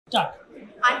Start.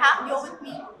 I have here with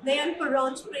me Nayan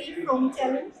Paranjape from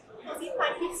Telin. Firstly,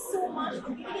 thank you so much for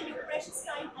giving your precious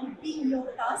time and being here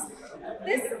with us.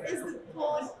 This is the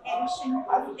third edition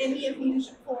of MEF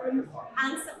Leadership Forum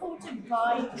and supported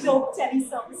by Globe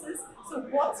Teleservices. So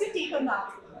what's your take on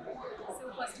that?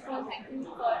 So first of all, thank you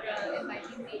for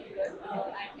inviting me here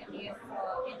at MEF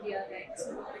India. Right?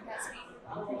 So it has been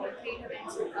a great event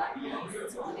so far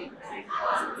since morning and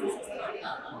since 6:30.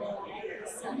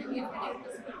 This MEF Connect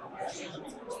was a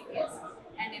congratulations to GPS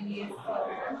and MEF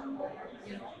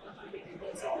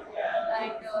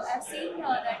and I've seen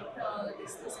that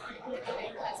this particular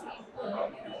event has been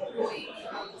growing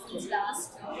since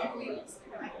last 2 years.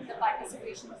 The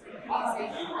participation is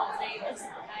increasing all the years,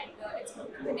 and it's good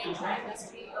to connect the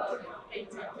industry,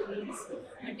 friends and colleagues,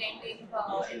 attending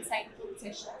insightful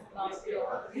sessions about the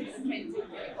trends in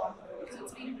telecom. So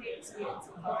it's been a great experience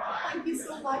so far. Thank you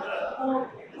so much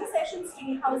for the sessions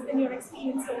today. How's been your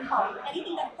experience so far?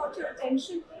 Anything that caught your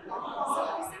attention?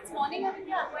 So since morning, I think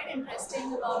they are quite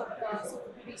interesting about so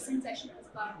the recent session was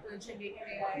about generative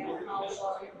AI and how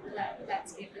the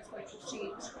landscape is going to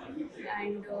change. And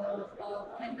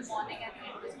in the morning, I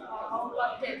think it was how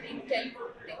about telling technical,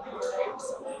 right?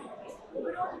 So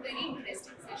overall, very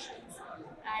interesting sessions.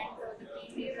 And the key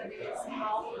takeaway is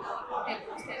how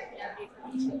telcos can collaborate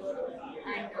with each other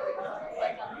and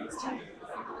overcome these challenges.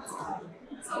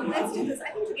 So let's do this.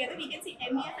 I think together we can see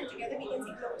MEF and together we can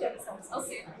see Globe Teleservices.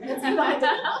 Okay. Let's do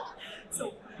that.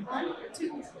 So 1,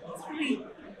 2, 3.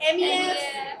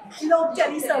 MEF Globe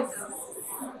Teleservices.